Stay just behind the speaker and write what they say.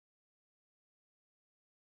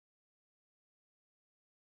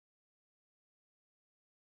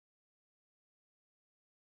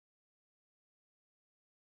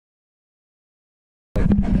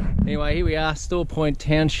Anyway, here we are, Store Point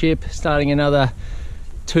Township, starting another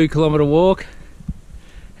 2-kilometre walk.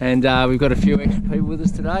 And we've got a few extra people with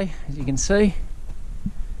us today, as you can see.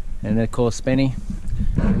 And of course, Benny.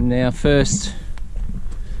 And our first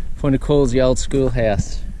point of call is the old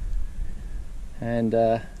schoolhouse. And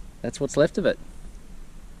that's what's left of it.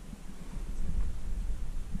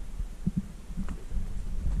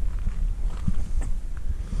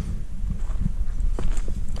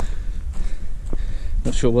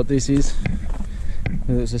 Not sure what this is,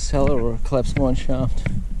 whether it was a cellar or a collapsed mine shaft.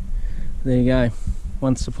 There you go.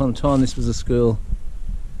 Once upon a time this was a school.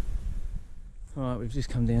 Alright, we've just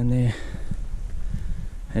come down there.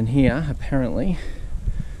 And here, apparently,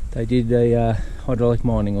 they did a hydraulic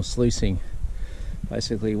mining or sluicing.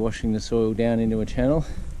 Basically washing the soil down into a channel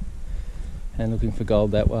and looking for gold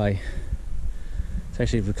that way. It's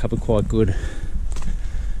actually become quite good.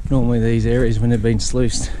 Normally these areas, when they've been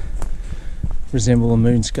sluiced, resemble a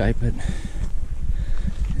moonscape, but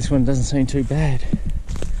this one doesn't seem too bad.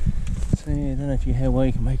 So yeah, I don't know how well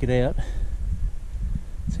you can make it out.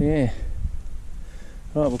 So yeah,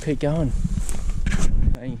 right, we'll keep going.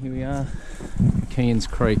 Okay, here we are, Kearns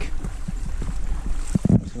Creek.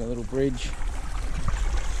 There's a little bridge.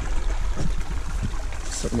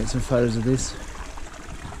 Stop and get some photos of this.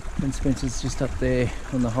 And Spencer's just up there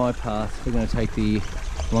on the high path. We're going to take the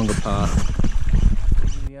longer path.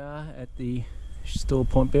 Here we are at the Store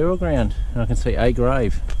Point burial ground, and I can see a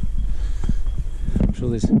grave. I'm sure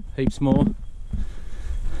there's heaps more.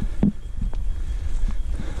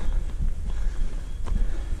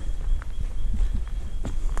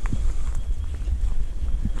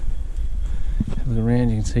 Have a look around,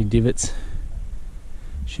 you can see divots,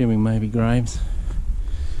 assuming maybe graves.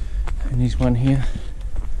 And there's one here.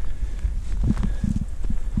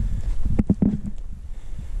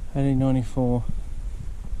 1894.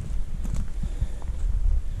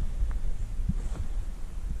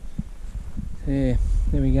 Yeah,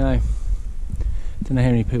 there we go. Don't know how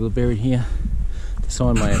many people are buried here. The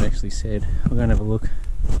sign may have actually said. I'll go and have a look.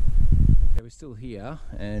 Okay, we're still here,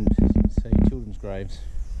 and you can see children's graves.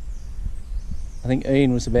 I think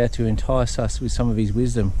Ian was about to entice us with some of his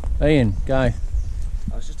wisdom. Ian, go.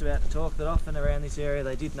 I was just about to talk that often around this area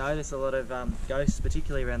they did notice a lot of ghosts,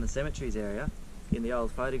 particularly around the cemeteries area, in the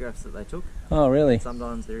old photographs that they took. Oh, really?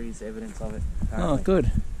 Sometimes there is evidence of it, apparently. Oh,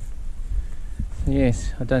 good. So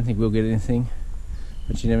yes, I don't think we'll get anything,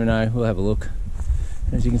 but you never know, we'll have a look.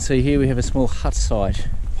 As you can see here, we have a small hut site,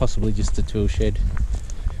 possibly just a tool shed.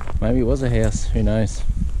 Maybe it was a house, who knows.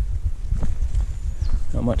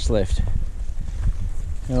 Not much left.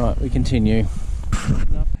 Alright, we continue.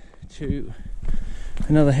 Up to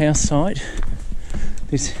another house site.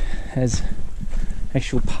 This has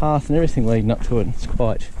actual path and everything leading up to it. It's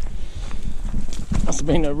quite, must have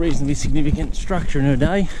been a reasonably significant structure in her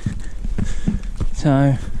day. So,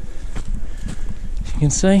 as you can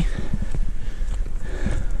see,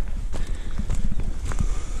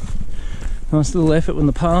 nice little effort on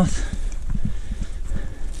the path.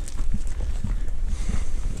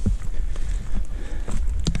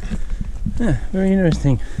 Yeah, very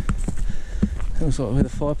interesting. That looks like where the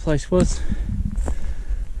fireplace was.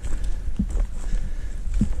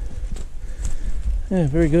 Yeah,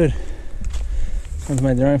 very good. Someone's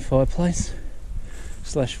made their own fireplace /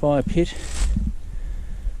 fire pit.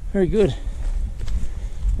 Very good.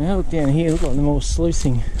 Now look down here, look like the more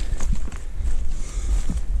sluicing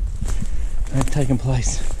have taken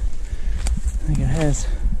place. I think it has.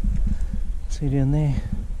 See down there.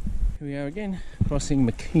 Here we are again, crossing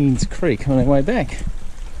McKean's Creek on our way back.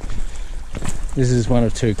 This is one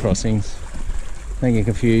of 2 crossings. Don't get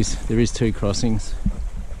confused, there is 2 crossings.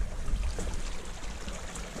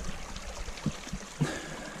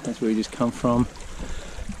 That's where we just come from.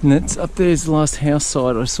 And that's up there's the last house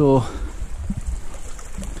site I saw.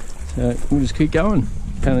 So we'll just keep going.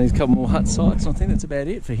 Apparently there's a couple more hut sites. I think that's about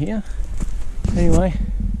it for here. Anyway,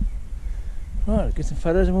 right, get some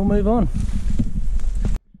photos and we'll move on.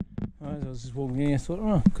 Right, as I was just walking in, I thought,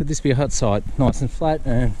 oh, could this be a hut site? Nice and flat,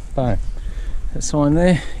 and boom. That sign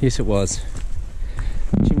there, yes it was.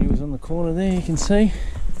 The chimney was on the corner there, you can see.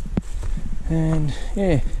 And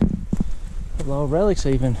yeah, a couple of old relics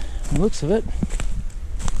even, from the looks of it.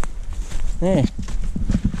 Yeah,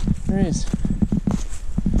 there is.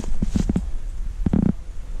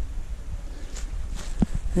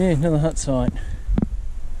 Yeah, another hut site.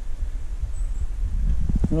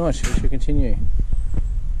 Right, we should continue.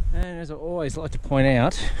 And as I always like to point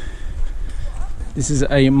out, this is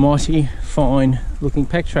a mighty fine looking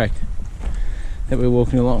pack track that we're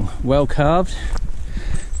walking along. Well carved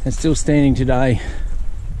and still standing today.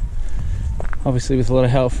 Obviously with a lot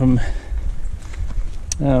of help from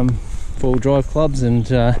 4-wheel drive clubs and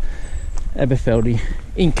Aberfeldy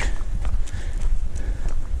Inc.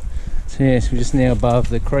 So yes, we're just now above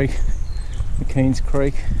the creek, McKean's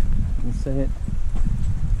Creek. You can see it.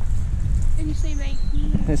 And you see me.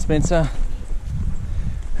 There's Spencer.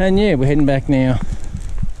 And yeah, we're heading back now.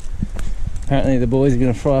 Apparently the boys are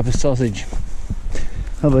going to fry up a sausage.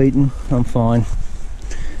 I've eaten, I'm fine.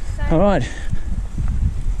 Alright,